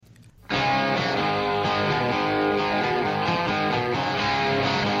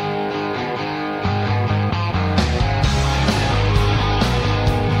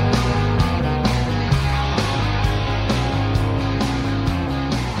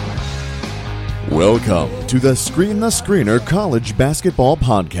Welcome to the Screen the Screener College Basketball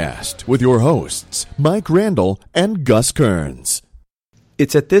Podcast with your hosts, Mike Randall and Gus Kearns.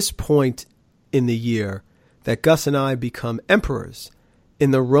 It's at this point in the year that Gus and I become emperors in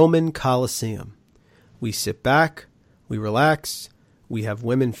the Roman Colosseum. We sit back, we relax, we have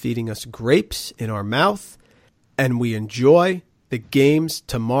women feeding us grapes in our mouth, and we enjoy the games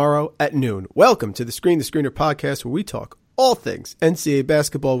tomorrow at noon. Welcome to the Screen the Screener Podcast, where we talk all things NCAA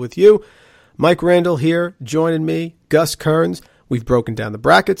basketball with you. Mike Randall here, joining me, Gus Kearns. We've broken down the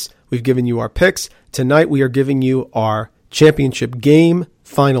brackets. We've given you our picks. Tonight we are giving you our championship game,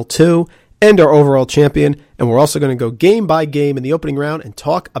 Final Two, and our overall champion. And we're also going to go game by game in the opening round and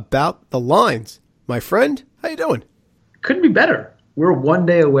talk about the lines. My friend, how you doing? Couldn't be better. We're one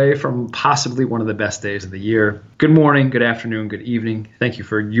day away from possibly one of the best days of the year. Good morning, good afternoon, good evening. Thank you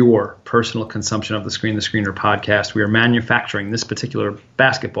for your personal consumption of the Screen the Screener podcast. We are manufacturing this particular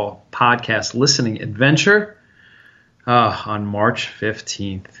basketball podcast listening adventure on March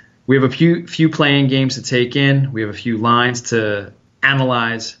 15th. We have a few playing games to take in. We have a few lines to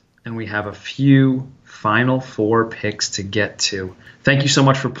analyze, and we have a few Final Four picks to get to. Thank you so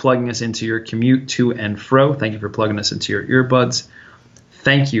much for plugging us into your commute to and fro. Thank you for plugging us into your earbuds.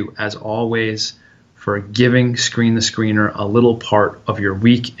 Thank you, as always, for giving Screen the Screener a little part of your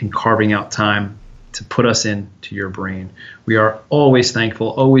week and carving out time to put us into your brain. We are always thankful,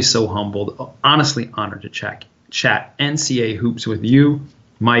 always so humbled, honestly honored to chat NCAA hoops with you,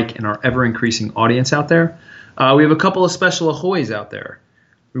 Mike, and our ever-increasing audience out there. We have a couple of special ahoys out there.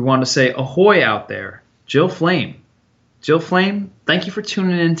 We want to say ahoy out there. Jill Flame. Jill Flame, thank you for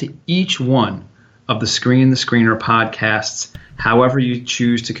tuning in to each one of the Screen the Screener podcasts, however you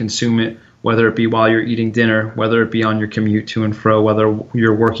choose to consume it, whether it be while you're eating dinner, whether it be on your commute to and fro, whether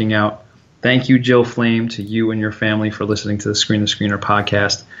you're working out. Thank you, Jill Flame, to you and your family for listening to the Screen the Screener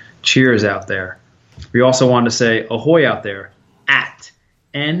podcast. Cheers out there. We also want to say ahoy out there at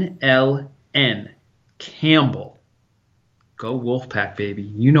NLN Campbell. Go Wolfpack, baby.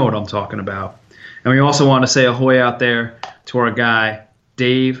 You know what I'm talking about. And we also want to say ahoy out there to our guy,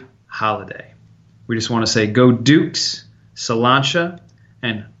 Dave Holiday. We just want to say go Dukes, Salantia,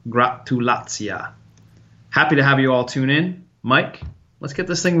 and Gratulatia. Happy to have you all tune in. Mike, let's get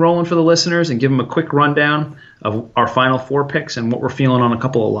this thing rolling for the listeners and give them a quick rundown of our Final Four picks and what we're feeling on a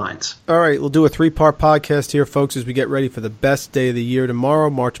couple of lines. All right, we'll do a three-part podcast here, folks, as we get ready for the best day of the year tomorrow.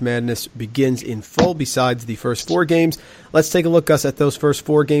 March Madness begins in full besides the first four games. Let's take a look, Gus, at those first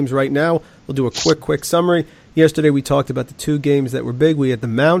four games right now. We'll do a quick summary. Yesterday we talked about the two games that were big. We had the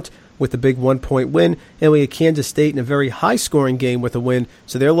Mount with a big 1-point win, and we had Kansas State in a very high-scoring game with a win.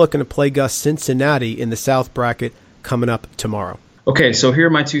 So they're looking to play Gus Cincinnati in the South bracket coming up tomorrow. Okay, so here are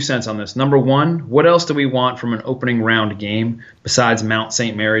my 2 cents on this. Number one, what else do we want from an opening round game besides Mount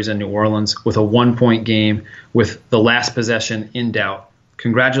St. Mary's and New Orleans with a 1-point game with the last possession in doubt?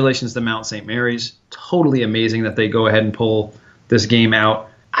 Congratulations to Mount St. Mary's. Totally amazing that they go ahead and pull this game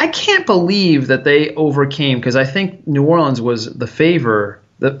out. I can't believe that they overcame, because I think New Orleans was the favored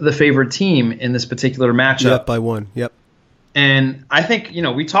team in this particular matchup. Yep, by one. Yep. And I think,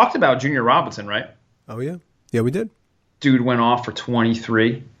 we talked about Junior Robinson, right? Oh, yeah. Yeah, we did. Dude went off for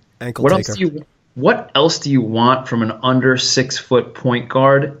 23. Ankle taker. What else do you want from an under 6-foot point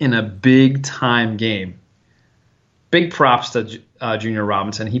guard in a big-time game? Big props to Junior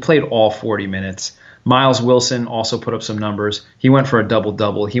Robinson. He played all 40 minutes. Miles Wilson also put up some numbers. He went for a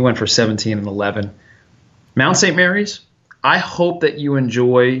double-double. He went for 17 and 11. Mount St. Mary's, I hope that you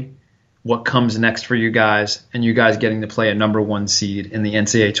enjoy what comes next for you guys, and you guys getting to play a number 1 seed in the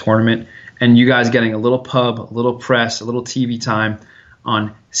NCAA tournament, and you guys getting a little pub, a little press, a little TV time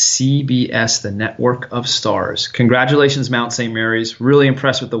on CBS, the Network of Stars. Congratulations, Mount St. Mary's. Really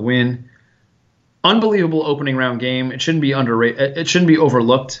impressed with the win. Unbelievable opening round game. It shouldn't be underrated. It shouldn't be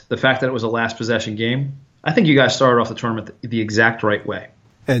overlooked, the fact that it was a last possession game. I think you guys started off the tournament the exact right way.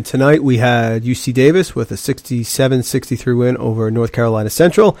 And tonight we had UC Davis with a 67-63 win over North Carolina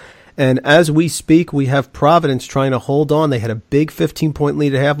Central. And as we speak, we have Providence trying to hold on. They had a big 15-point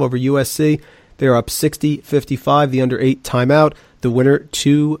lead at half over USC. They're up 60-55, the under 8 timeout. The winner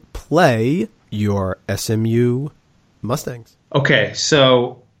to play your SMU Mustangs. Okay,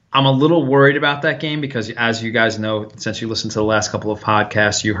 so I'm a little worried about that game because, as you guys know, since you listened to the last couple of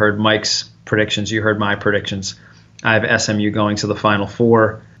podcasts, you heard Mike's predictions, you heard my predictions. I have SMU going to the Final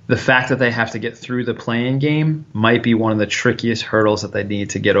Four. The fact that they have to get through the play-in game might be one of the trickiest hurdles that they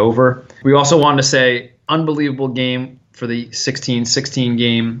need to get over. We also wanted to say unbelievable game for the 16-16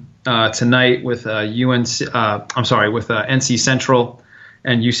 game tonight with NC Central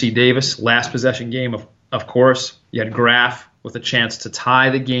and UC Davis. Last possession game, of course. You had Graf with a chance to tie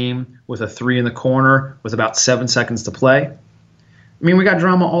the game with a 3 in the corner with about 7 seconds to play. I mean, we got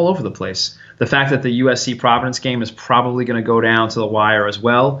drama all over the place. The fact that the USC Providence game is probably going to go down to the wire as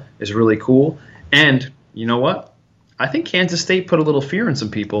well is really cool. And you know what? I think Kansas State put a little fear in some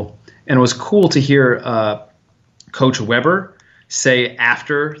people. And it was cool to hear Coach Weber say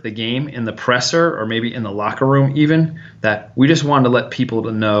after the game in the presser or maybe in the locker room even that we just wanted to let people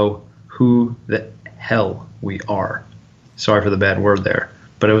to know who the hell we are. Sorry for the bad word there.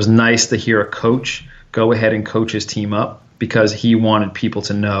 But it was nice to hear a coach go ahead and coach his team up because he wanted people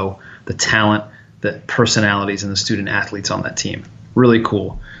to know the talent, the personalities, and the student athletes on that team. Really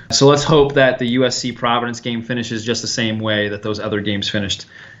cool. So let's hope that the USC Providence game finishes just the same way that those other games finished.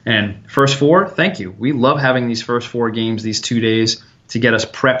 And first 4, thank you. We love having these first 4 games, these 2 days, to get us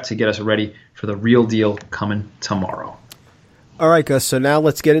prepped, to get us ready for the real deal coming tomorrow. All right, Gus. So now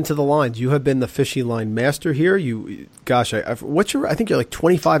let's get into the lines. You have been the fishy line master here. I think you're like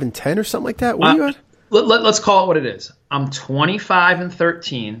 25-10 or something like that. What are you at? Let's call it what it is. I'm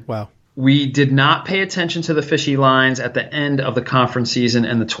 25-13. Wow. We did not pay attention to the fishy lines at the end of the conference season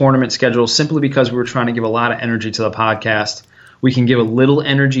and the tournament schedule simply because we were trying to give a lot of energy to the podcast. We can give a little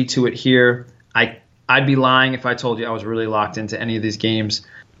energy to it here. I'd be lying if I told you I was really locked into any of these games.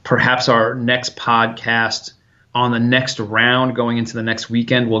 Perhaps our next podcast on the next round going into the next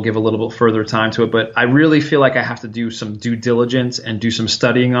weekend, we'll give a little bit further time to it. But I really feel like I have to do some due diligence and do some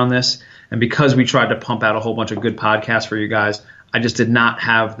studying on this. And because we tried to pump out a whole bunch of good podcasts for you guys, I just did not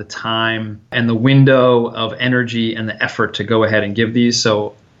have the time and the window of energy and the effort to go ahead and give these.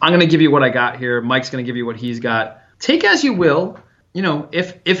 So I'm going to give you what I got here. Mike's going to give you what he's got. Take as you will. You know,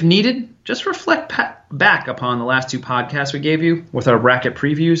 if needed, just reflect back upon the last 2 podcasts we gave you with our bracket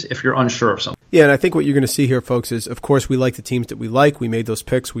previews if you're unsure of something. Yeah, and I think what you're going to see here, folks, is, of course, we like the teams that we like. We made those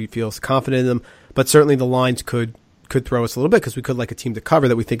picks. We feel confident in them. But certainly the lines could throw us a little bit because we could like a team to cover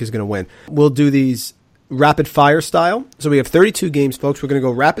that we think is going to win. We'll do these rapid fire style. So we have 32 games, folks. We're going to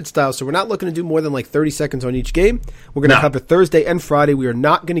go rapid style. So we're not looking to do more than like 30 seconds on each game. We're going to cover Thursday and Friday. We are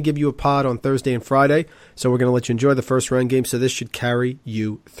not going to give you a pod on Thursday and Friday. So we're going to let you enjoy the first round game. So this should carry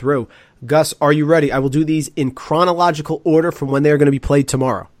you through. Gus, are you ready? I will do these in chronological order from when they are going to be played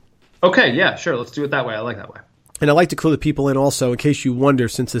tomorrow. Okay, yeah, sure. Let's do it that way. I like that way. And I like to clue the people in also, in case you wonder,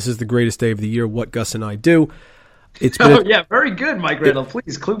 since this is the greatest day of the year, what Gus and I do. It's been yeah, very good, Mike Randall.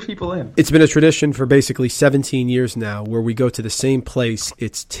 Please clue people in. It's been a tradition for basically 17 years now where we go to the same place.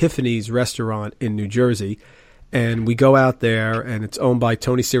 It's Tiffany's restaurant in New Jersey. And we go out there, and it's owned by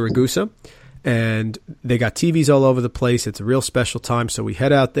Tony Siragusa. And they got TVs all over the place. It's a real special time. So we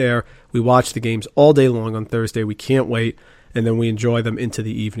head out there. We watch the games all day long on Thursday. We can't wait. And then we enjoy them into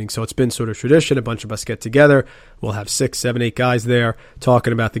the evening. So it's been sort of tradition. A bunch of us get together. We'll have 6, 7, 8 guys there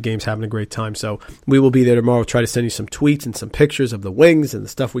talking about the games, having a great time. So we will be there tomorrow. We'll try to send you some tweets and some pictures of the wings and the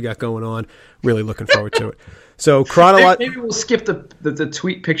stuff we got going on. Really looking forward to it. So maybe we'll skip the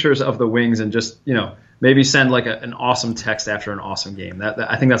tweet pictures of the wings and just, maybe send like an awesome text after an awesome game.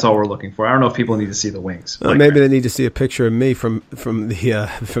 I think that's all we're looking for. I don't know if people need to see the wings. Maybe they need to see a picture of me from a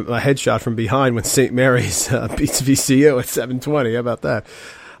headshot from behind when St. Mary's beats VCU at 7:20. How about that?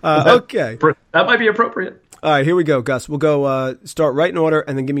 Okay. That might be appropriate. All right, here we go, Gus. We'll go start right in order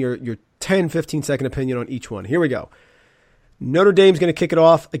and then give me your 10, 15-second opinion on each one. Here we go. Notre Dame's going to kick it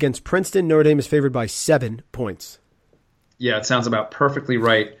off against Princeton. Notre Dame is favored by 7 points. Yeah, it sounds about perfectly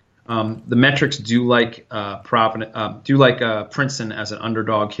right. The metrics do like Princeton as an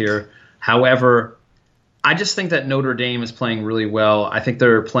underdog here. However, I just think that Notre Dame is playing really well. I think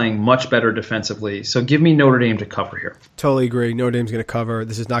they're playing much better defensively. So give me Notre Dame to cover here. Totally agree. Notre Dame's going to cover.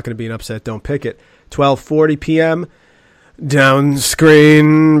 This is not going to be an upset. Don't pick it. 12:40 p.m. Down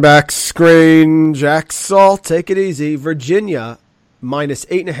screen, back screen. Jack Salt, take it easy. Virginia minus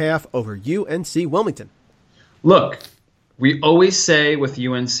 8.5 over UNC Wilmington. Look. We always say with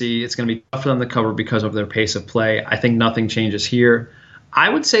UNC it's going to be tough for them to cover because of their pace of play. I think nothing changes here. I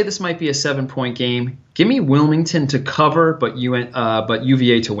would say this might be a 7-point game. Give me Wilmington to cover, but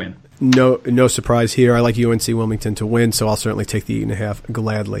UVA to win. No surprise here. I like UNC Wilmington to win, so I'll certainly take the 8.5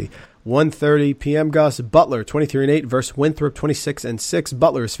 gladly. 1:30 p.m. Gus. Butler 23-8 versus Winthrop 26-6.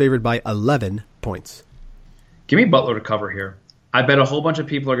 Butler is favored by 11 points. Give me Butler to cover here. I bet a whole bunch of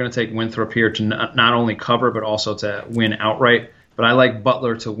people are going to take Winthrop here to not only cover, but also to win outright. But I like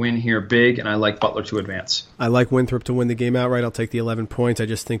Butler to win here big, and I like Butler to advance. I like Winthrop to win the game outright. I'll take the 11 points. I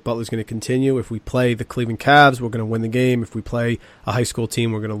just think Butler's going to continue. If we play the Cleveland Cavs, we're going to win the game. If we play a high school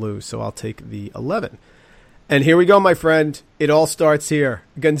team, we're going to lose. So I'll take the 11. And here we go, my friend. It all starts here.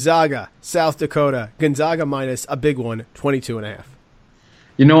 Gonzaga, South Dakota. Gonzaga minus a big one, 22.5.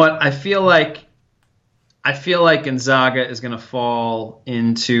 You know what? I feel like I feel like Gonzaga is going to fall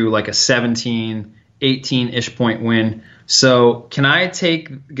into like a 17, 18-ish point win. So can I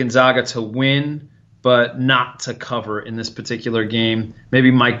take Gonzaga to win, but not to cover in this particular game?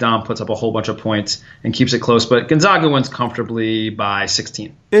 Maybe Mike Dahm puts up a whole bunch of points and keeps it close, but Gonzaga wins comfortably by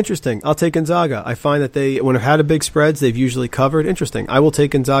 16. Interesting. I'll take Gonzaga. I find that when they've had a big spreads, they've usually covered. Interesting. I will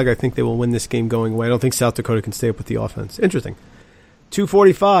take Gonzaga. I think they will win this game going away. I don't think South Dakota can stay up with the offense. Interesting.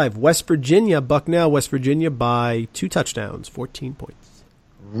 2:45, West Virginia, Bucknell, West Virginia by 2 touchdowns, 14 points.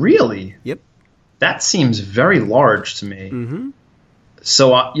 Really? Yep. That seems very large to me. Mm-hmm.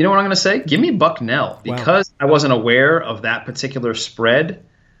 So you know what I'm going to say? Give me Bucknell. Because I wasn't aware of that particular spread,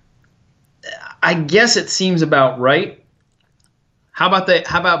 I guess it seems about right. How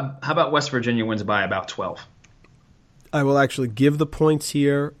about West Virginia wins by about 12? I will actually give the points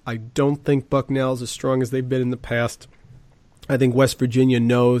here. I don't think Bucknell's as strong as they've been in the past. I think West Virginia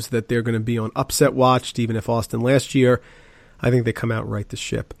knows that they're going to be on upset watch, even if Austin last year. I think they come out and right the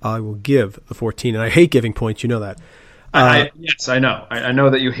ship. I will give the 14, and I hate giving points. You know that. Yes, I know. I know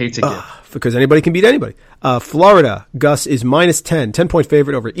that you hate to give. Because anybody can beat anybody. Florida, Gus is minus 10, 10-point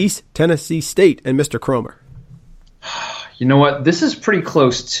favorite over East Tennessee State and Mr. Cromer. You know what? This is pretty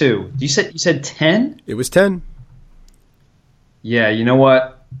close, too. You said 10? It was 10. Yeah, you know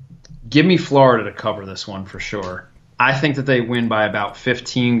what? Give me Florida to cover this one for sure. I think that they win by about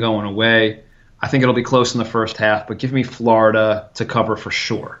 15 going away. I think it'll be close in the first half, but give me Florida to cover for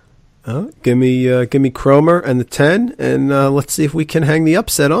sure. Give me Cromer and the 10, and let's see if we can hang the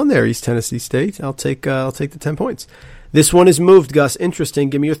upset on there. East Tennessee State. I'll take the 10 points. This one is moved, Gus.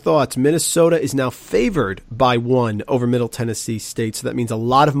 Interesting. Give me your thoughts. Minnesota is now favored by 1 over Middle Tennessee State, so that means a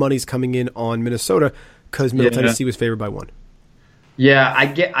lot of money's coming in on Minnesota because Middle Tennessee was favored by 1. Yeah,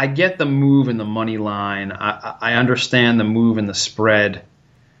 I get the move in the money line. I understand the move in the spread.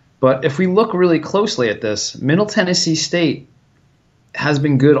 But if we look really closely at this, Middle Tennessee State has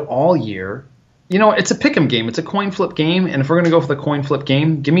been good all year. You know, it's a pick'em game. It's a coin flip game, and if we're going to go for the coin flip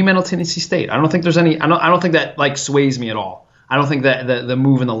game, give me Middle Tennessee State. I don't think there's any. I don't think that like sways me at all. I don't think that the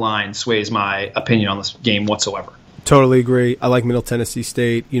move in the line sways my opinion on this game whatsoever. Totally agree. I like Middle Tennessee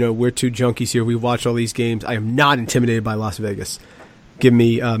State. You know, we're two junkies here. We watch all these games. I am not intimidated by Las Vegas. Give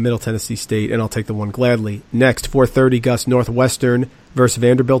me Middle Tennessee State, and I'll take the one gladly. Next, 4:30, Gus, Northwestern versus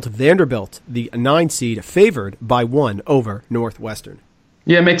Vanderbilt. Vanderbilt, the 9 seed, favored by 1 over Northwestern.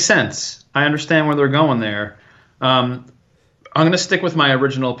 Yeah, it makes sense. I understand where they're going there. I'm going to stick with my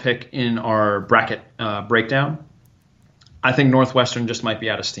original pick in our bracket breakdown. I think Northwestern just might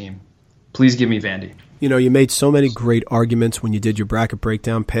be out of steam. Please give me Vandy. You know, you made so many great arguments when you did your bracket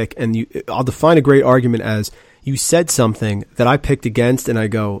breakdown pick, and I'll define a great argument as you said something that I picked against, and I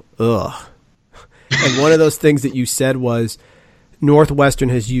go, ugh. And one of those things that you said was Northwestern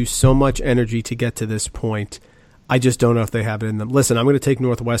has used so much energy to get to this point. I just don't know if they have it in them. Listen, I'm going to take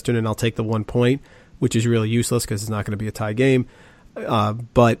Northwestern, and I'll take the 1 point, which is really useless because it's not going to be a tie game.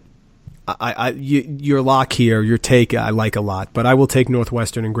 But your lock here, your take, I like a lot. But I will take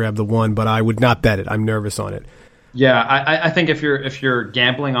Northwestern and grab the 1, but I would not bet it. I'm nervous on it. Yeah, I think if you're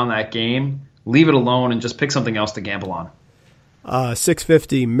gambling on that game, leave it alone and just pick something else to gamble on.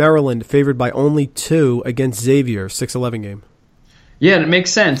 6:50, Maryland favored by only 2 against Xavier, 6-11 game. Yeah, and it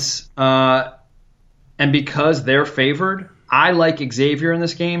makes sense. And because they're favored, I like Xavier in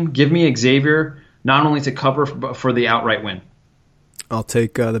this game. Give me Xavier not only to cover but for the outright win. I'll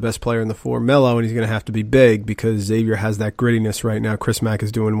take the best player in the 4, Melo, and he's going to have to be big because Xavier has that grittiness right now. Chris Mack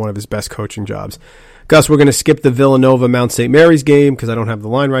is doing one of his best coaching jobs. Gus, we're going to skip the Villanova-Mount St. Mary's game because I don't have the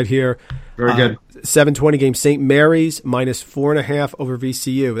line right here. Very good. 7:20 game, St. Mary's minus 4.5 over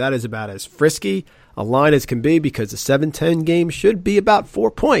VCU. That is about as frisky a line as can be because the 7:10 game should be about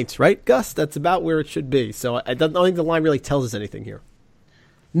 4 points, right, Gus? That's about where it should be. So I don't think the line really tells us anything here.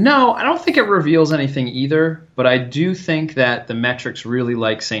 No, I don't think it reveals anything either, but I do think that the metrics really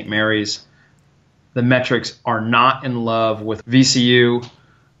like St. Mary's. The metrics are not in love with VCU. So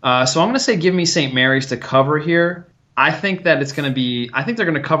I'm going to say give me St. Mary's to cover here. I think that it's going to be – I think they're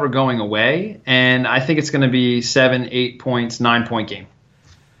going to cover going away, and I think it's going to be 7, 8 points, 9-point game.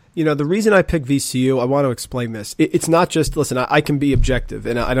 You know, the reason I pick VCU, I want to explain this. It's not just, listen, I can be objective,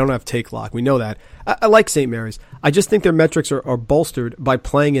 and I don't have take lock. We know that. I like St. Mary's. I just think their metrics are bolstered by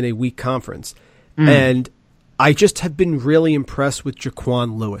playing in a weak conference. And I just have been really impressed with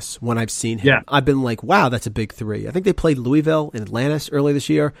Jaquan Lewis when I've seen him. Yeah. I've been like, wow, that's a big 3. I think they played Louisville and Atlantis early this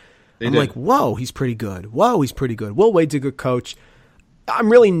year. I'm like, whoa, he's pretty good. Whoa, he's pretty good. Will Wade's a good coach.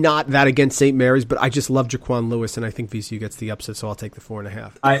 I'm really not that against St. Mary's, but I just love Jaquan Lewis, and I think VCU gets the upset, so I'll take the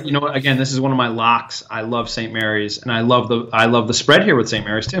 4.5. You know what? Again, this is one of my locks. I love St. Mary's, and I love the spread here with St.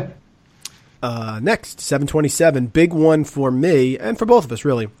 Mary's too. Next, 727, big one for me and for both of us,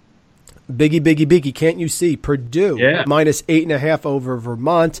 really. Biggie. Can't you see? Purdue minus 8.5 over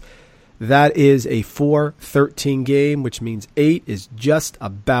Vermont. That is a 4-13 game, which means 8 is just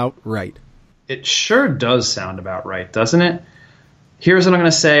about right. It sure does sound about right, doesn't it? Here's what I'm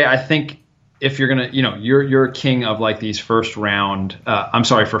going to say. I think if you're going to, you're king of like these first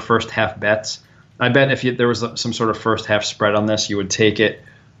half bets. I bet if there was some sort of first half spread on this, you would take it.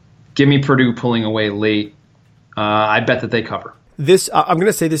 Give me Purdue pulling away late. I bet that they cover. I'm going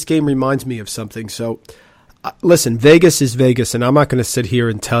to say this game reminds me of something. So, listen, Vegas is Vegas, and I'm not going to sit here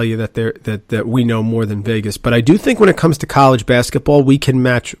and tell you that we know more than Vegas. But I do think when it comes to college basketball, we can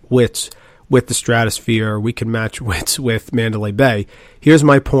match wits with the Stratosphere. We can match wits with Mandalay Bay. Here's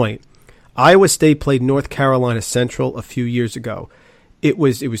my point. Iowa State played North Carolina Central a few years ago. It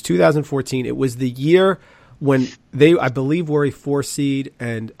was 2014. It was the year when they, I believe, were a 4 seed,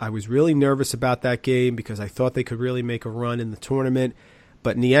 and I was really nervous about that game because I thought they could really make a run in the tournament.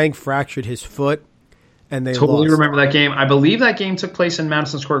 But Niang fractured his foot, and they totally lost. Remember that game. I believe that game took place in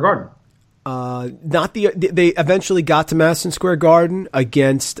Madison Square Garden. They eventually got to Madison Square Garden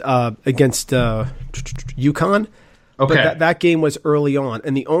against UConn. Okay. But that game was early on,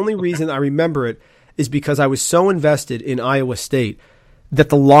 and the only reason I remember it is because I was so invested in Iowa State that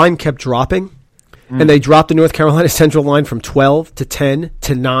the line kept dropping, and they dropped the North Carolina Central line from 12 to 10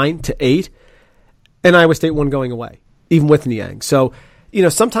 to 9 to 8, and Iowa State won going away, even with Niang. So,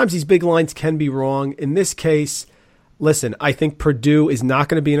 sometimes these big lines can be wrong. In this case, listen, I think Purdue is not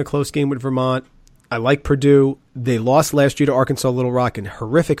going to be in a close game with Vermont. I like Purdue. They lost last year to Arkansas Little Rock in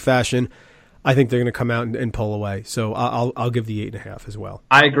horrific fashion. I think they're going to come out and pull away. So I'll give the 8.5 as well.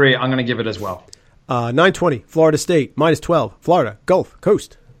 I agree. I'm going to give it as well. 920, Florida State, minus 12. Florida, Gulf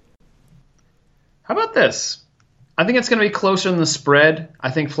Coast. How about this? I think it's going to be closer than the spread. I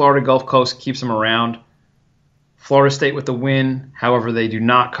think Florida Gulf Coast keeps them around. Florida State with the win. However, they do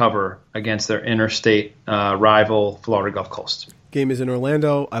not cover against their interstate rival, Florida Gulf Coast. Game is in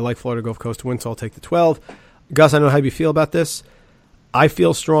Orlando. I like Florida Gulf Coast to win, so I'll take the 12. Gus, I don't know how you feel about this. I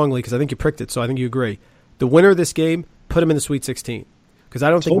feel strongly, because I think you pricked it, so I think you agree. The winner of this game, put him in the Sweet 16. Because I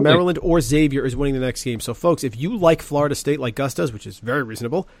don't think Maryland or Xavier is winning the next game. So, folks, if you like Florida State like Gus does, which is very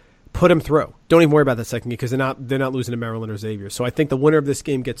reasonable, put them through. Don't even worry about that second game because they're not losing to Maryland or Xavier. So I think the winner of this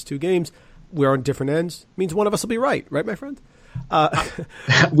game gets 2 games. We're on different ends. Means one of us will be right, my friend?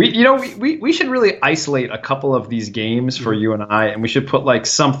 We should really isolate a couple of these games for you and I, and we should put like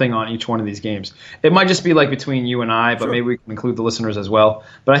something on each one of these games. It might just be like between you and I, but maybe we can include the listeners as well.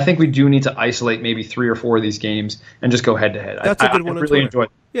 But I think we do need to isolate maybe 3 or 4 of these games and just go head to head. That's a good one on really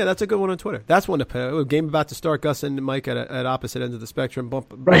Twitter. Yeah, that's a good one on Twitter. That's one to pay. A game about to start. Gus and Mike at opposite ends of the spectrum. A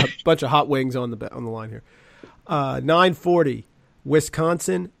bunch of hot wings on the line here. 940.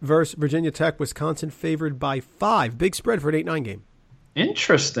 Wisconsin versus Virginia Tech. Wisconsin favored by 5. Big spread for an 8-9 game.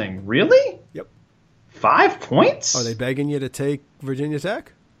 Interesting. Really? Yep. 5 points? Are they begging you to take Virginia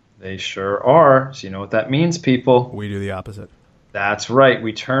Tech? They sure are. So you know what that means, people. We do the opposite. That's right.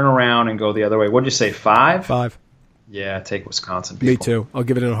 We turn around and go the other way. What'd you say, 5? 5. Yeah, take Wisconsin, people. Me too. I'll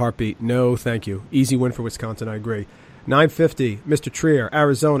give it in a heartbeat. No, thank you. Easy win for Wisconsin, I agree. 950, Mr. Trier,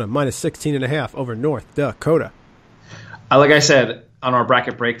 Arizona, minus 16.5 over North Dakota. Like I said, on our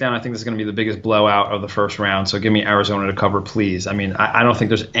bracket breakdown, I think this is going to be the biggest blowout of the first round. So give me Arizona to cover, please. I mean, I don't think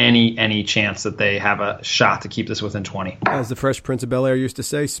there's any chance that they have a shot to keep this within 20. As the Fresh Prince of Bel-Air used to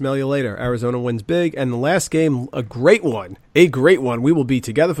say, smell you later. Arizona wins big. And the last game, a great one. We will be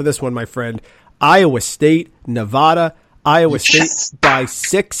together for this one, my friend. Iowa State, Nevada. Iowa State by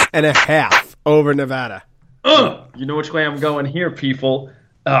 6.5 over Nevada. You know which way I'm going here, people.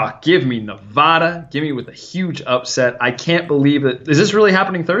 Give me Nevada. Give me with a huge upset. I can't believe it. Is this really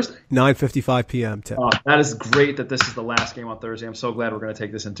happening Thursday? 9:55 p.m. Tim. That is great that this is the last game on Thursday. I'm so glad we're going to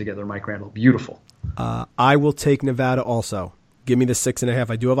take this in together, Mike Randall. Beautiful. I will take Nevada also. Give me the 6.5.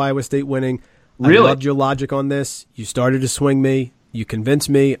 I do have Iowa State winning. Really? I loved your logic on this. You started to swing me. You convinced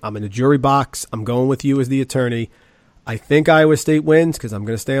me. I'm in a jury box. I'm going with you as the attorney. I think Iowa State wins because I'm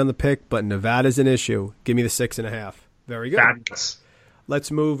going to stay on the pick, but Nevada's an issue. Give me the 6.5. Very good. Fabulous.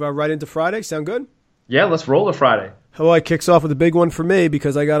 Let's move right into Friday. Sound good? Yeah, let's roll to Friday. Hawaii kicks off with a big one for me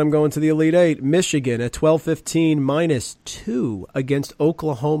because I got them going to the Elite Eight. Michigan at 12:15 minus 2 against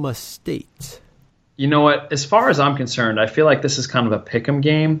Oklahoma State. You know what? As far as I'm concerned, I feel like this is kind of a pick'em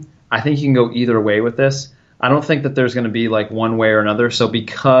game. I think you can go either way with this. I don't think that there's going to be like one way or another. So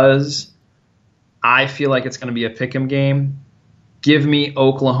because I feel like it's going to be a pick'em game, give me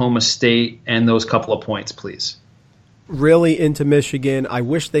Oklahoma State and those couple of points, please. Really into Michigan. I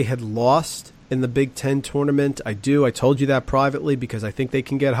wish they had lost in the Big Ten tournament. I do. I told you that privately because I think they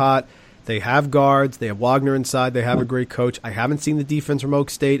can get hot. They have guards. They have Wagner inside. They have a great coach. I haven't seen the defense from Oak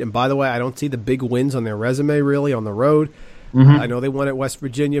State. And by the way, I don't see the big wins on their resume really on the road. I know they won at West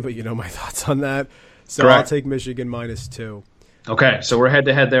Virginia, but you know my thoughts on that. So Correct. I'll take Michigan -2. Okay, so we're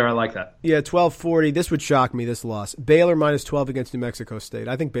head-to-head there. I like that. Yeah, 12-40. This would shock me, this loss. Baylor -12 against New Mexico State.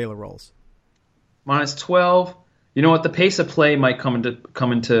 I think Baylor rolls. -12. You know what? The pace of play might come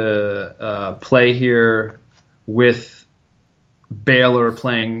into play here with Baylor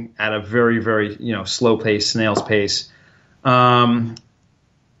playing at a very, very slow pace, snail's pace. New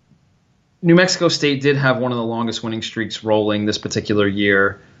Mexico State did have one of the longest winning streaks rolling this particular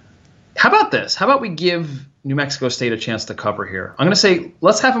year. How about this? How about we give New Mexico State a chance to cover here? I'm going to say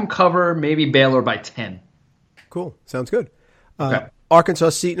let's have them cover maybe Baylor by 10. Cool. Sounds good. Okay. Arkansas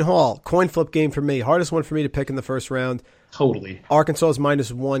Seton Hall. Coin flip game for me. Hardest one for me to pick in the first round. Totally. Arkansas is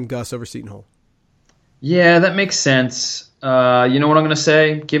 -1, Gus, over Seton Hall. Yeah, that makes sense. You know what I'm going to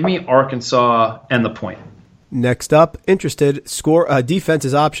say? Give me Arkansas and the point. Next up, interested. Defense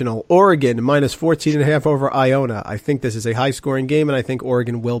is optional. Oregon -14.5 over Iona. I think this is a high-scoring game, and I think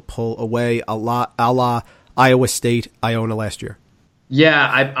Oregon will pull away a la Iowa State, Iona last year.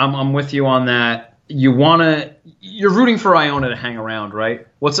 Yeah, I'm with you on that. You're rooting for Iona to hang around, right?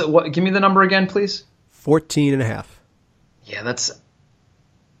 Give me the number again, please. 14.5. Yeah, that's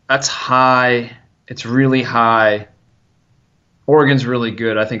high. It's really high. Oregon's really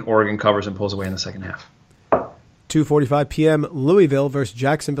good. I think Oregon covers and pulls away in the second half. 2:45 p.m. Louisville versus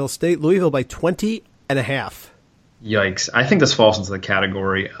Jacksonville State. Louisville by 20.5. Yikes. I think this falls into the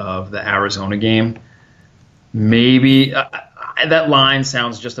category of the Arizona game. Maybe that line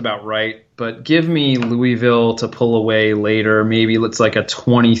sounds just about right, but give me Louisville to pull away later. Maybe it's like a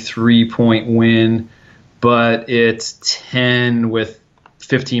 23-point win, but it's 10 with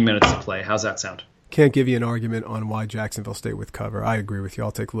 15 minutes to play. How's that sound? Can't give you an argument on why Jacksonville State would cover. I agree with you.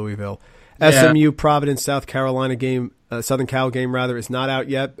 I'll take Louisville. Yeah. SMU Providence South Carolina game, Southern Cal game rather, is not out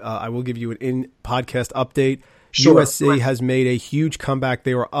yet. I will give you an in-podcast update. Sure. USC has made a huge comeback.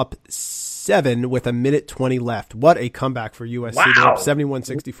 They were up 7 with 1:20 left. What a comeback for USC. Wow. They're up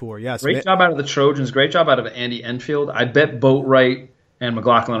 71-64. Yes. Great job out of the Trojans. Great job out of Andy Enfield. I bet Boatwright and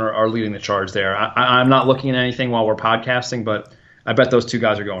McLaughlin are leading the charge there. I'm not looking at anything while we're podcasting, but I bet those two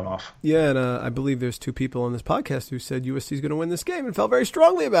guys are going off. Yeah, and I believe there's 2 people on this podcast who said USC is going to win this game and felt very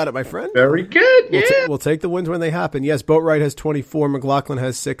strongly about it, my friend. Very good. Yeah. We'll take the wins when they happen. Yes, Boatwright has 24. McLaughlin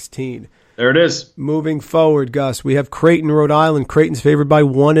has 16. There it is. Moving forward, Gus, we have Creighton, Rhode Island. Creighton's favored by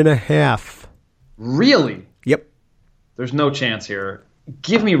 1.5. Really? Yep. There's no chance here.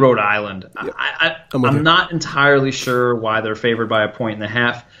 Give me Rhode Island. Yep. I'm not entirely sure why they're favored by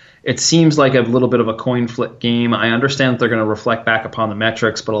 1.5. It seems like a little bit of a coin flip game. I understand that they're going to reflect back upon the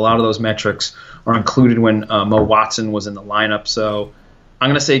metrics, but a lot of those metrics are included when Mo Watson was in the lineup. So I'm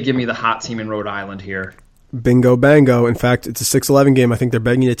going to say give me the hot team in Rhode Island here. Bingo bango. In fact, it's a 6-11 game. I think they're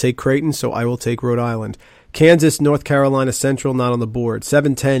begging to take Creighton, so I will take Rhode Island. Kansas, North Carolina Central, not on the board.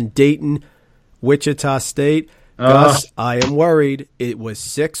 7-10, Dayton, Wichita State. Gus, I am worried. It was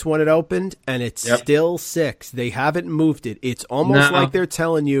 6 when it opened, and it's still 6. They haven't moved it. It's almost like they're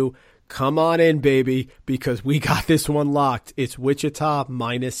telling you, come on in, baby, because we got this one locked. It's Wichita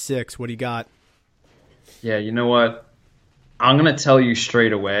 -6. What do you got? Yeah, you know what? I'm going to tell you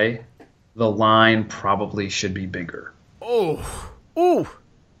straight away, the line probably should be bigger. Ooh.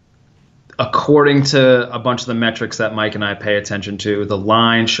 According to a bunch of the metrics that Mike and I pay attention to, the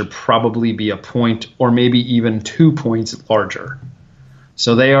line should probably be a point or maybe even 2 points larger.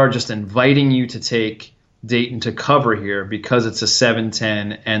 So they are just inviting you to take Dayton to cover here because it's a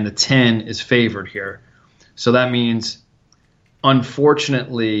 7-10 and the 10 is favored here. So that means,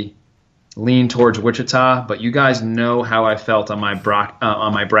 unfortunately, lean towards Wichita, but you guys know how I felt on my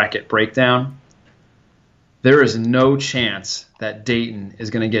bracket breakdown. There is no chance that Dayton is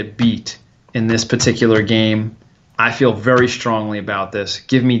going to get beat in this particular game. I feel very strongly about this.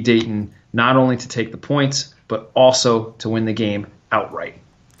 Give me Dayton not only to take the points, but also to win the game outright.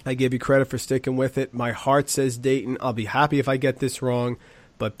 I give you credit for sticking with it. My heart says Dayton. I'll be happy if I get this wrong,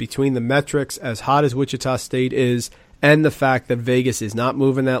 but between the metrics, as hot as Wichita State is, and the fact that Vegas is not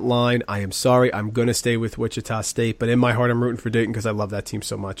moving that line, I am sorry. I'm going to stay with Wichita State, but in my heart, I'm rooting for Dayton because I love that team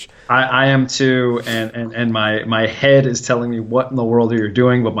so much. I am too, and my head is telling me what in the world you're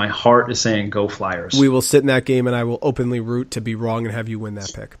doing, but my heart is saying go Flyers. We will sit in that game, and I will openly root to be wrong and have you win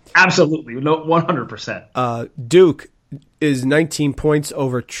that pick. Absolutely, no, 100%. Duke is 19 points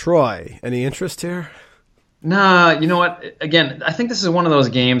over Troy. Any interest here? Nah, you know what? Again, I think this is one of those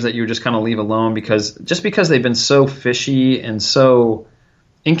games that you just kind of leave alone because they've been so fishy and so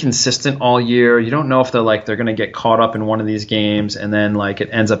inconsistent all year. You don't know if they're going to get caught up in one of these games and then it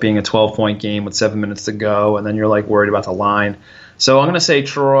ends up being a 12-point game with 7 minutes to go, and then you're worried about the line. So I'm going to say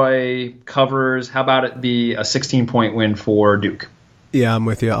Troy covers. How about it be a 16-point win for Duke? Yeah, I'm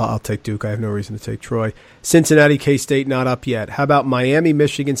with you. I'll take Duke. I have no reason to take Troy. Cincinnati, K-State, not up yet. How about Miami,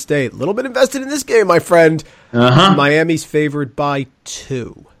 Michigan State? A little bit invested in this game, my friend. Miami's favored by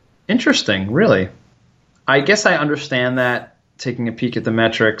 2. Interesting, really. I guess I understand that, taking a peek at the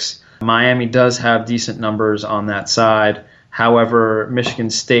metrics. Miami does have decent numbers on that side. However, Michigan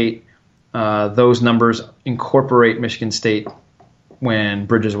State, those numbers incorporate Michigan State when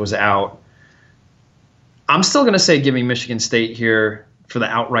Bridges was out. I'm still going to say give me Michigan State here for the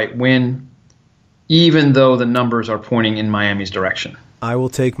outright win, even though the numbers are pointing in Miami's direction. I will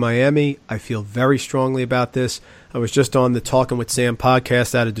take Miami. I feel very strongly about this. I was just on the Talking with Sam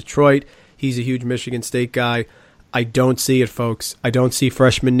podcast out of Detroit. He's a huge Michigan State guy. I don't see it, folks. I don't see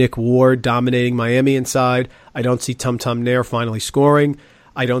freshman Nick Ward dominating Miami inside. I don't see Tum Tum Nair finally scoring.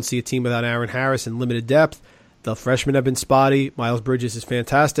 I don't see a team without Aaron Harris and limited depth. The freshmen have been spotty. Miles Bridges is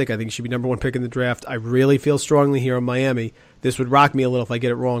fantastic. I think he should be number 1 pick in the draft. I really feel strongly here on Miami. This would rock me a little if I get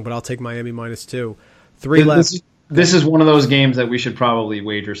it wrong, but I'll take Miami -2. 3 left. This is one of those games that we should probably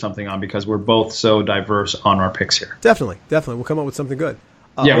wager something on because we're both so diverse on our picks here. Definitely. We'll come up with something good.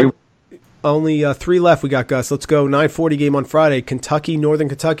 Yeah. Only 3 left we got, Gus. Let's go. 9:40 game on Friday. Kentucky, Northern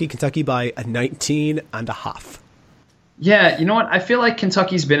Kentucky. Kentucky by 19.5. Yeah, you know what? I feel like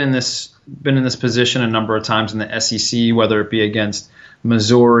Kentucky's been in this position a number of times in the SEC, whether it be against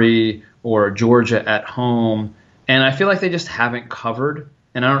Missouri or Georgia at home, and I feel like they just haven't covered,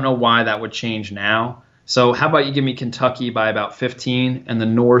 and I don't know why that would change now. So how about you give me Kentucky by about 15 and the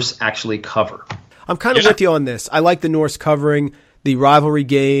Norse actually cover? I'm kind of with you on this. I like the Norse covering the rivalry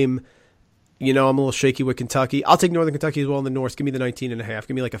game. I'm a little shaky with Kentucky. I'll take Northern Kentucky as well in the North. Give me the 19.5.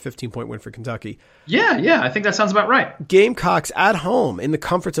 Give me a 15-point win for Kentucky. Yeah, I think that sounds about right. Gamecocks at home in the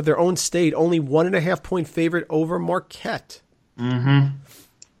comforts of their own state, only 1.5-point favorite over Marquette. Again,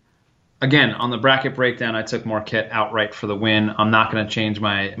 on the bracket breakdown, I took Marquette outright for the win. I'm not going to change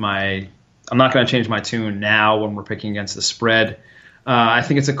my tune now when we're picking against the spread. I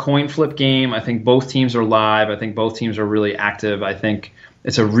think it's a coin flip game. I think both teams are live. I think both teams are really active. I think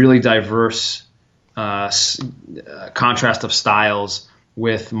it's a really diverse contrast of styles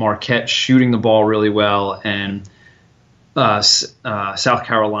with Marquette shooting the ball really well and South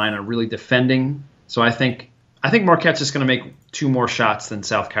Carolina really defending. So I think Marquette's just going to make 2 more shots than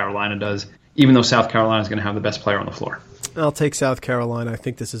South Carolina does, even though South Carolina is going to have the best player on the floor. I'll take South Carolina. I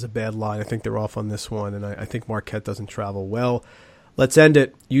think this is a bad line. I think they're off on this one, and I think Marquette doesn't travel well. Let's end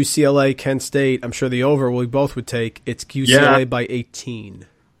it. UCLA, Kent State. I'm sure the over we both would take. It's UCLA by 18.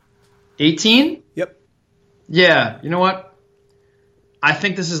 18? Yep. Yeah. You know what? I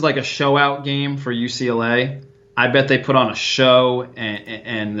think this is like a show-out game for UCLA. I bet they put on a show,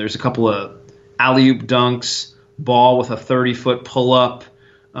 and there's a couple of alley-oop dunks, ball with a 30-foot pull-up,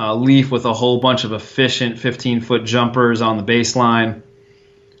 Leaf with a whole bunch of efficient 15-foot jumpers on the baseline.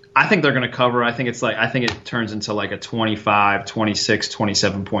 I think they're going to cover. I think it turns into like a 25, 26,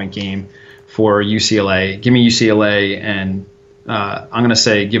 27-point game for UCLA. Give me UCLA, and I'm going to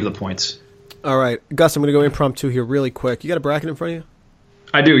say give the points. All right. Gus, I'm going to go impromptu here really quick. You got a bracket in front of you?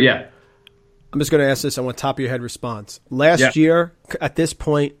 I do, yeah. I'm just going to ask this. I want top-of-your-head response. Last year, at this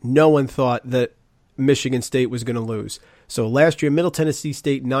point, no one thought that Michigan State was going to lose. So last year, Middle Tennessee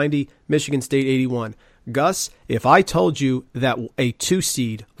State 90, Michigan State 81. Gus, if I told you that a 2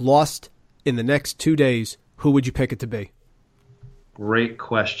 seed lost in the next 2 days, who would you pick it to be? Great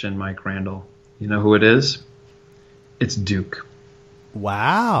question, Mike Randall. You know who it is? It's Duke.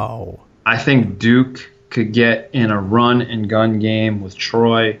 Wow. I think Duke could get in a run-and-gun game with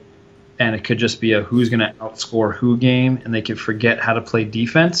Troy, and it could just be a who's going to outscore who game, and they could forget how to play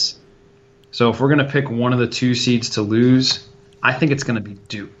defense. So if we're going to pick one of the 2 seeds to lose, I think it's going to be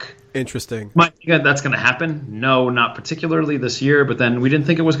Duke. Interesting. Might think that's going to happen? No, not particularly this year, but then we didn't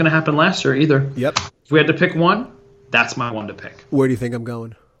think it was going to happen last year either. Yep. If we had to pick one, that's my one to pick. Where do you think I'm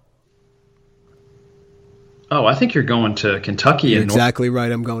going? Oh, I think you're going to Kentucky. You're exactly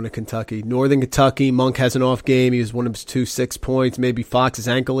right. I'm going to Kentucky. Northern Kentucky. Monk has an off game. He was one of his 2 6 points. Maybe Fox's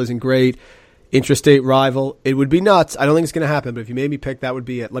ankle isn't great. Intrastate rival. It would be nuts. I don't think it's going to happen, but if you made me pick, that would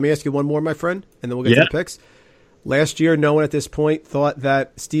be it. Let me ask you one more, my friend, and then we'll get to the picks. Last year, no one at this point thought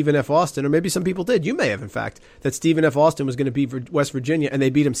that Stephen F. Austin, or maybe some people did, you may have, in fact, that Stephen F. Austin was going to beat West Virginia, and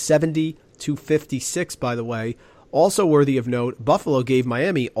they beat him 70-56, by the way. Also worthy of note, Buffalo gave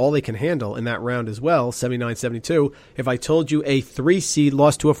Miami all they can handle in that round as well, 79-72. If I told you a 3 seed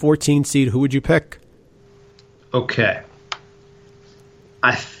lost to a 14 seed, who would you pick? Okay.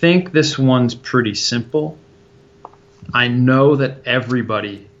 I think this one's pretty simple. I know that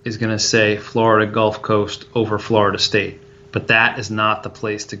everybody is going to say Florida Gulf Coast over Florida State, but that is not the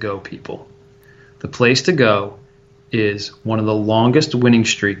place to go, people. The place to go is one of the longest winning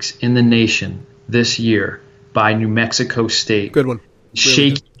streaks in the nation this year by New Mexico State. Good one. Really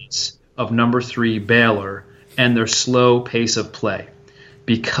Shakiness of number 3 Baylor and their slow pace of play.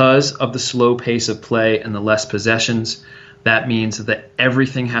 Because of the slow pace of play and the less possessions, that means that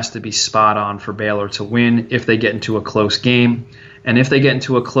everything has to be spot on for Baylor to win if they get into a close game. And if they get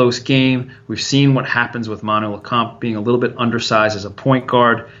into a close game, we've seen what happens with Manu LeCompte being a little bit undersized as a point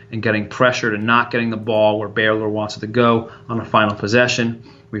guard and getting pressured and not getting the ball where Baylor wants it to go on a final possession.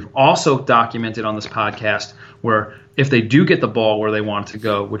 We've also documented on this podcast where if they do get the ball where they want it to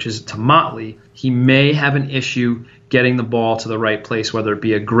go, which is to Motley, he may have an issue getting the ball to the right place, whether it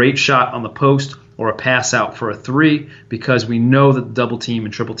be a great shot on the post or a pass out for a 3, because we know that the double team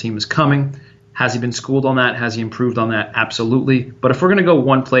and triple team is coming. Has he been schooled on that? Has he improved on that? Absolutely. But if we're going to go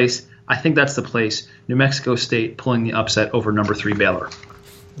one place, I think that's the place. New Mexico State pulling the upset over number 3 Baylor.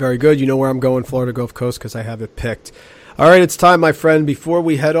 Very good. You know where I'm going, Florida Gulf Coast, because I have it picked. All right, it's time, my friend. Before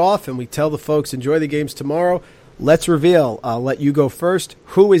we head off and we tell the folks enjoy the games tomorrow, let's reveal. I'll let you go first.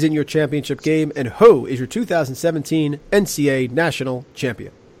 Who is in your championship game and who is your 2017 NCAA National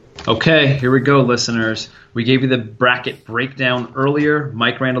Champion? Okay, here we go, listeners. We gave you the bracket breakdown earlier.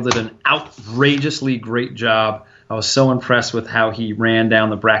 Mike Randall did an outrageously great job. I was so impressed with how he ran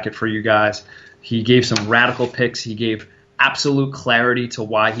down the bracket for you guys. He gave some radical picks. He gave absolute clarity to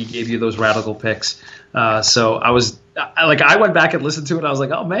why he gave you those radical picks. So I went back and listened to it. I was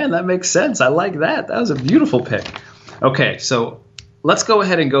like, oh, man, that makes sense. I like that. That was a beautiful pick. Okay, so let's go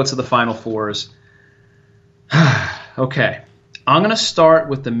ahead and go to the Final Fours. Okay. I'm going to start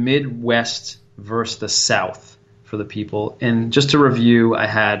with the Midwest versus the South for the people. And just to review, I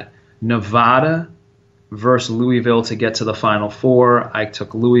had Nevada versus Louisville to get to the Final Four. I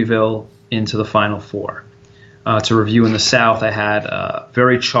took Louisville into the Final Four. To review in the South, I had a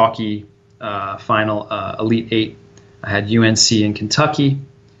very chalky final Elite Eight. I had UNC and Kentucky.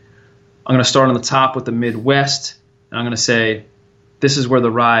 I'm going to start on the top with the Midwest. And I'm going to say this is where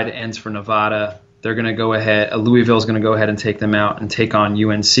the ride ends for Nevada. They're going to go ahead. Louisville's going to go ahead and take them out and take on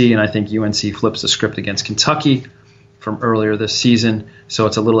UNC, and I think UNC flips the script against Kentucky from earlier this season, so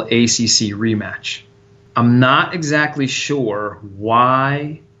it's a little ACC rematch. I'm not exactly sure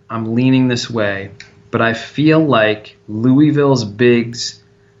why I'm leaning this way, but I feel like Louisville's bigs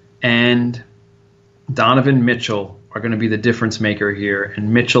and Donovan Mitchell are going to be the difference maker here,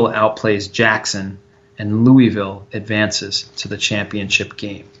 and Mitchell outplays Jackson, and Louisville advances to the championship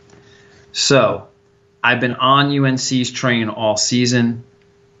game. So I've been on UNC's train all season.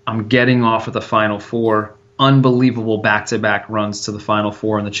 I'm getting off at the Final Four. Unbelievable back-to-back runs to the Final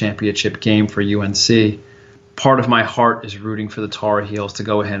Four in the championship game for UNC. Part of my heart is rooting for the Tar Heels to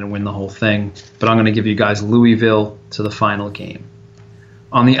go ahead and win the whole thing, but I'm going to give you guys Louisville to the final game.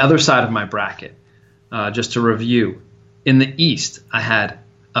 On the other side of my bracket, just to review, in the East, I had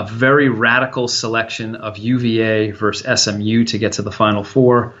a very radical selection of UVA versus SMU to get to the Final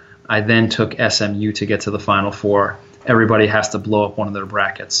Four. I then took SMU to get to the Final Four. Everybody has to blow up one of their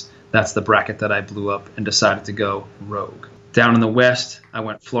brackets. That's the bracket that I blew up and decided to go rogue. Down in the West, I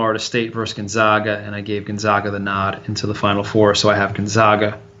went Florida State versus Gonzaga, and I gave Gonzaga the nod into the Final Four, so I have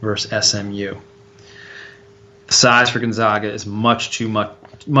Gonzaga versus SMU. The size for Gonzaga is much too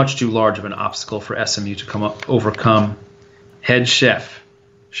large of an obstacle for SMU to overcome. Head chef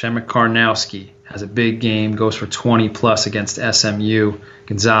Shemek Karnowski has a big game, goes for 20-plus against SMU.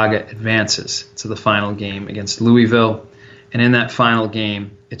 Gonzaga advances to the final game against Louisville. And in that final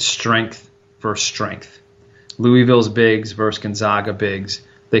game, it's strength versus strength. Louisville's bigs versus Gonzaga bigs.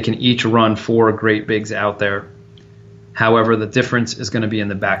 They can each run 4 great bigs out there. However, the difference is going to be in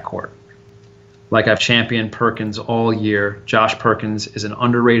the backcourt. Like I've championed Perkins all year, Josh Perkins is an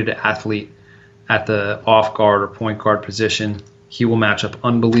underrated athlete at the off guard or point guard position. He will match up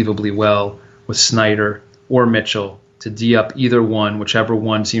unbelievably well with Snyder or Mitchell to D up either one, whichever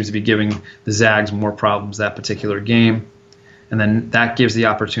one seems to be giving the Zags more problems that particular game. And then that gives the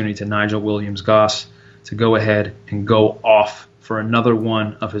opportunity to Nigel Williams-Goss to go ahead and go off for another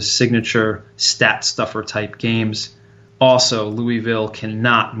one of his signature stat stuffer type games. Also, Louisville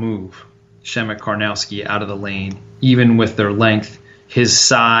cannot move Shemek Karnowski out of the lane, even with their length. His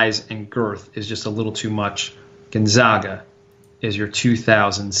size and girth is just a little too much. Gonzaga is your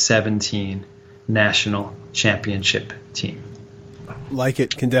 2017 national championship team. Like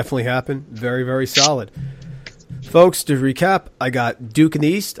it. Can definitely happen. Very, very solid. Folks, to recap, I got Duke in the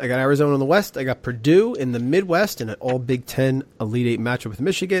East, I got Arizona in the West, I got Purdue in the Midwest in an all Big Ten Elite Eight matchup with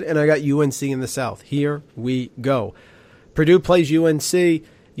Michigan, and I got UNC in the South. Here we go. Purdue plays UNC.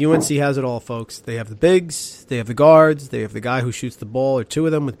 UNC has it all, folks. They have the bigs, they have the guards, they have the guy who shoots the ball, or two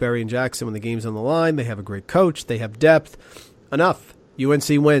of them with Berry and Jackson when the game's on the line. They have a great coach. They have depth. Enough. UNC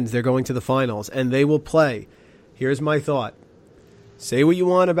wins. They're going to the finals, and they will play. Here's my thought. Say what you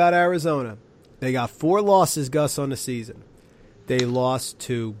want about Arizona. They got 4 losses, Gus, on the season. They lost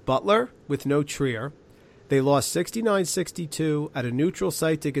to Butler with no Trier. They lost 69-62 at a neutral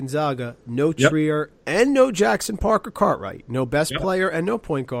site to Gonzaga. No Trier and no Jackson Parker Cartwright. No best player and no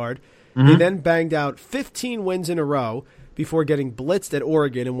point guard. Mm-hmm. They then banged out 15 wins in a row before getting blitzed at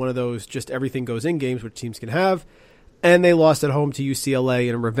Oregon in one of those just everything goes in games which teams can have. And they lost at home to UCLA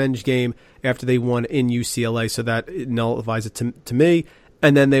in a revenge game after they won in UCLA, so that nullifies it to me.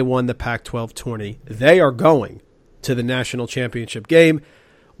 And then they won the Pac-12 tourney. They are going to the national championship game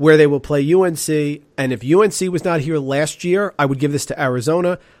where they will play UNC. And if UNC was not here last year, I would give this to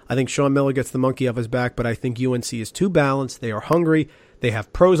Arizona. I think Sean Miller gets the monkey off his back, but I think UNC is too balanced. They are hungry. They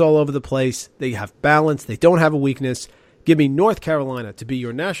have pros all over the place. They have balance. They don't have a weakness. Give me North Carolina to be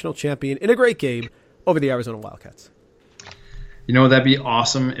your national champion in a great game over the Arizona Wildcats. You know, that'd be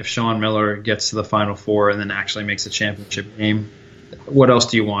awesome if Sean Miller gets to the Final Four and then actually makes a championship game. What else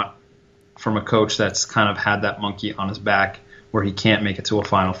do you want from a coach that's kind of had that monkey on his back where he can't make it to a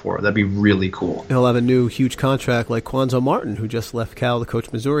Final Four? That'd be really cool. He'll have a new huge contract like Quanzo Martin, who just left Cal to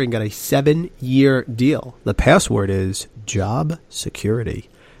coach Missouri and got a 7-year deal. The password is job security.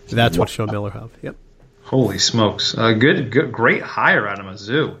 That's what Sean Miller have. Yep. Holy smokes. Good, great hire out of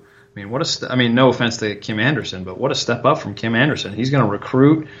Mizzou. I mean, no offense to Kim Anderson, but what a step up from Kim Anderson. He's going to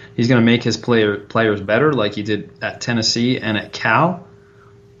recruit. He's going to make his players better like he did at Tennessee and at Cal.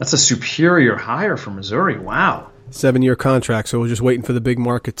 That's a superior hire for Missouri. Wow. 7-year contract, so we're just waiting for the big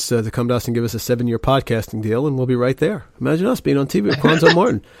markets to come to us and give us a 7-year podcasting deal, and we'll be right there. Imagine us being on TV with Quanzo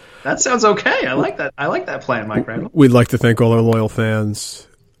Martin. That sounds okay. I like that. I like that plan, Mike Randall. We'd like to thank all our loyal fans.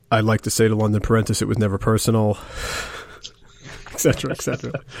 I'd like to say to London Parentis, it was never personal, et cetera, et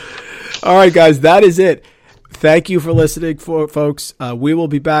cetera. All right, guys, that is it. Thank you for listening, folks. We will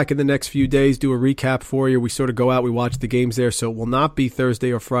be back in the next few days, do a recap for you. We sort of go out, we watch the games there, so it will not be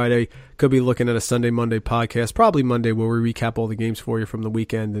Thursday or Friday. Could be looking at a Sunday, Monday podcast, probably Monday, where we recap all the games for you from the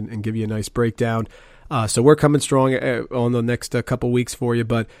weekend and give you a nice breakdown. So we're coming strong on the next couple weeks for you,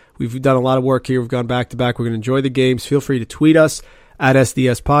 but we've done a lot of work here. We've gone back-to-back. We're going to enjoy the games. Feel free to tweet us at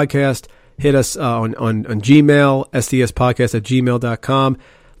SDS Podcast. Hit us on Gmail, sdspodcast@gmail.com.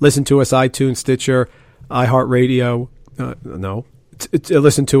 Listen to us, iTunes, Stitcher, iHeartRadio.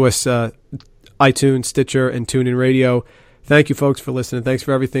 Listen to us, iTunes, Stitcher, and TuneIn Radio. Thank you, folks, for listening. Thanks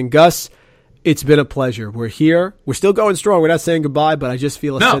for everything. Gus, it's been a pleasure. We're here. We're still going strong. We're not saying goodbye, but I just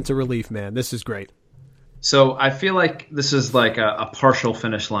feel a sense of relief, man. This is great. So I feel like this is like a partial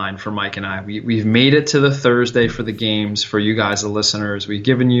finish line for Mike and I. We've made it to the Thursday for the games for you guys, the listeners. We've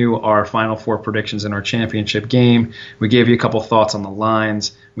given you our Final Four predictions in our championship game. We gave you a couple thoughts on the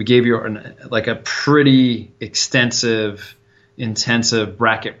lines. We gave you a pretty extensive, intensive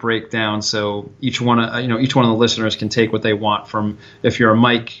bracket breakdown. So each one of the listeners can take what they want from. If you're a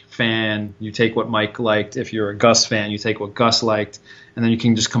Mike fan, you take what Mike liked. If you're a Gus fan, you take what Gus liked. And then you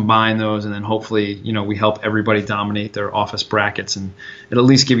can just combine those, and then hopefully, we help everybody dominate their office brackets, and it'll at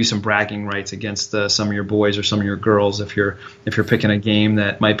least give you some bragging rights against some of your boys or some of your girls if you're picking a game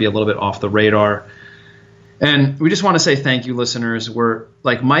that might be a little bit off the radar. And we just want to say thank you, listeners. We're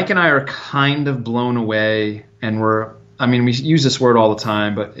like Mike and I are kind of blown away, and we use this word all the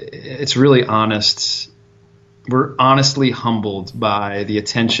time, but it's really honest. We're honestly humbled by the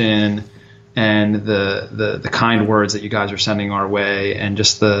attention and the kind words that you guys are sending our way, and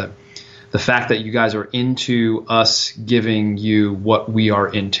just the fact that you guys are into us giving you what we are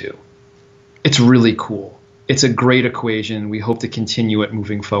into. It's really cool. It's a great equation. We hope to continue it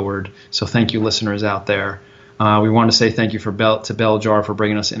moving forward. So thank you, listeners out there. We want to say thank you to Bell Jar for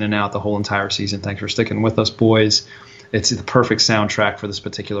bringing us in and out the whole entire season. Thanks for sticking with us, boys. It's the perfect soundtrack for this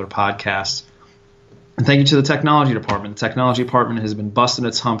particular podcast. And thank you to the technology department. The technology department has been busting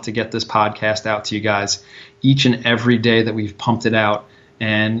its hump to get this podcast out to you guys each and every day that we've pumped it out,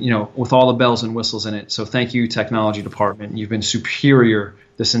 and with all the bells and whistles in it. So thank you, technology department. You've been superior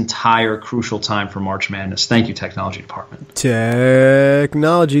this entire crucial time for March Madness. Thank you, technology department.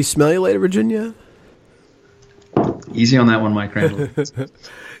 Technology. Smell you later, Virginia. Easy on that one, Mike Randall.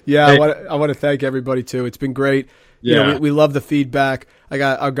 Yeah, Hey. I want to thank everybody, too. It's been great. Yeah. You know, we love the feedback. I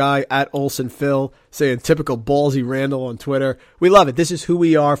got our guy at Olsen Phil saying typical ballsy Randall on Twitter. We love it. This is who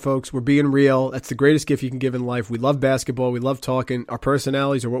we are, folks. We're being real. That's the greatest gift you can give in life. We love basketball. We love talking. Our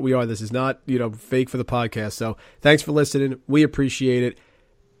personalities are what we are. This is not, fake for the podcast. So thanks for listening. We appreciate it.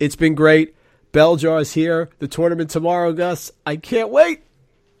 It's been great. Bell Jar is here. The tournament tomorrow, Gus. I can't wait.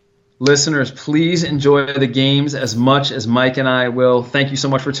 Listeners, please enjoy the games as much as Mike and I will. Thank you so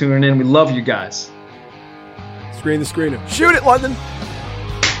much for tuning in. We love you guys. Screen the screener. Shoot it, London.